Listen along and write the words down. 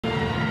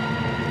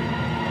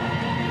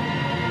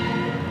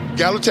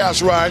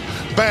Galatasaray,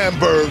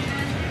 Bamberg.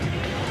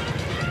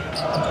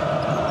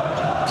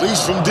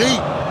 Please from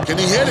deep. Can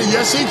he hit it?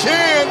 Yes, he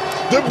can.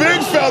 The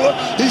big fella,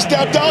 he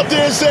stepped out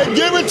there and said,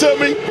 give it to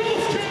me.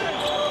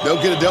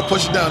 They'll get it. They'll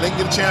push it down. They can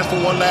get a chance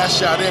for one last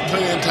shot. They have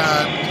plenty of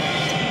time.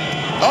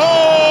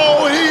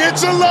 Oh, he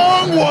hits a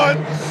long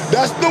one.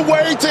 That's the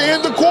way to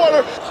end the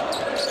quarter.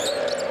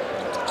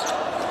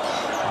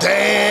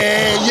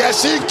 Dang,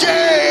 yes, he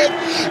can.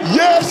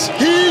 Yes,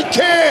 he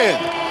can.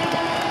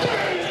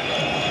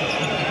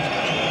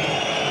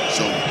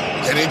 So,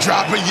 can they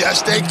drop it?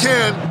 Yes, they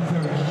can.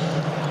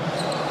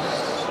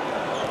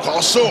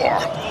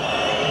 Galatasaray.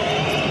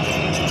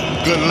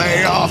 Good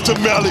layoff to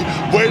Melly.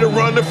 Way to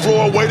run the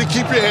floor, way to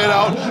keep your head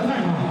out.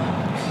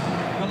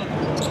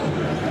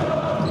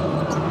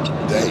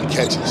 There he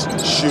catches,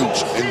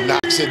 shoots, and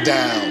knocks it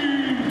down.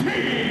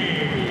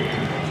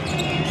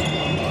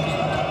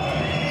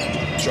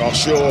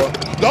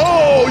 Galatasaray.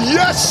 Oh,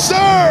 yes,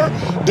 sir!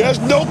 There's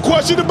no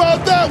question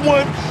about that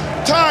one.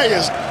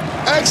 Tyus,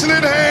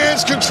 excellent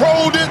hands,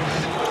 controlled it.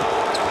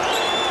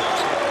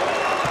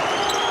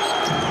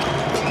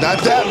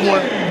 Not that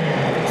one.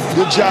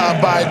 Good job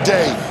by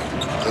Day.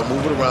 They'll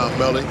move it around,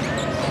 Melly.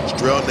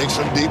 Strel nicks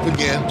from deep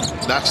again.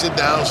 Knocks it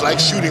down. It's like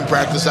shooting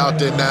practice out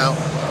there now.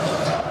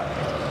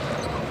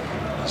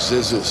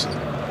 Scissors.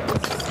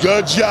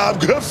 Good job.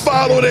 Good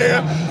follow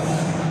there.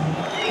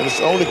 And it's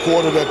the only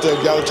quarter that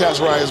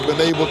Galatasaray has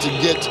been able to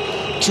get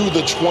to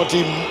the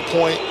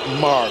 20-point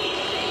mark.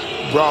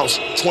 Brose,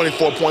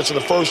 24 points in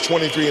the first,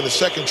 23 in the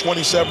second,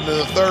 27 in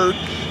the third,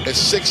 and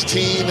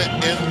 16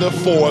 in the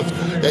fourth.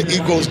 That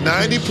equals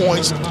 90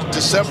 points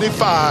to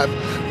 75.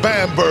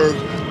 Bamberg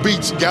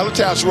beats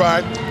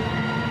Galatasaray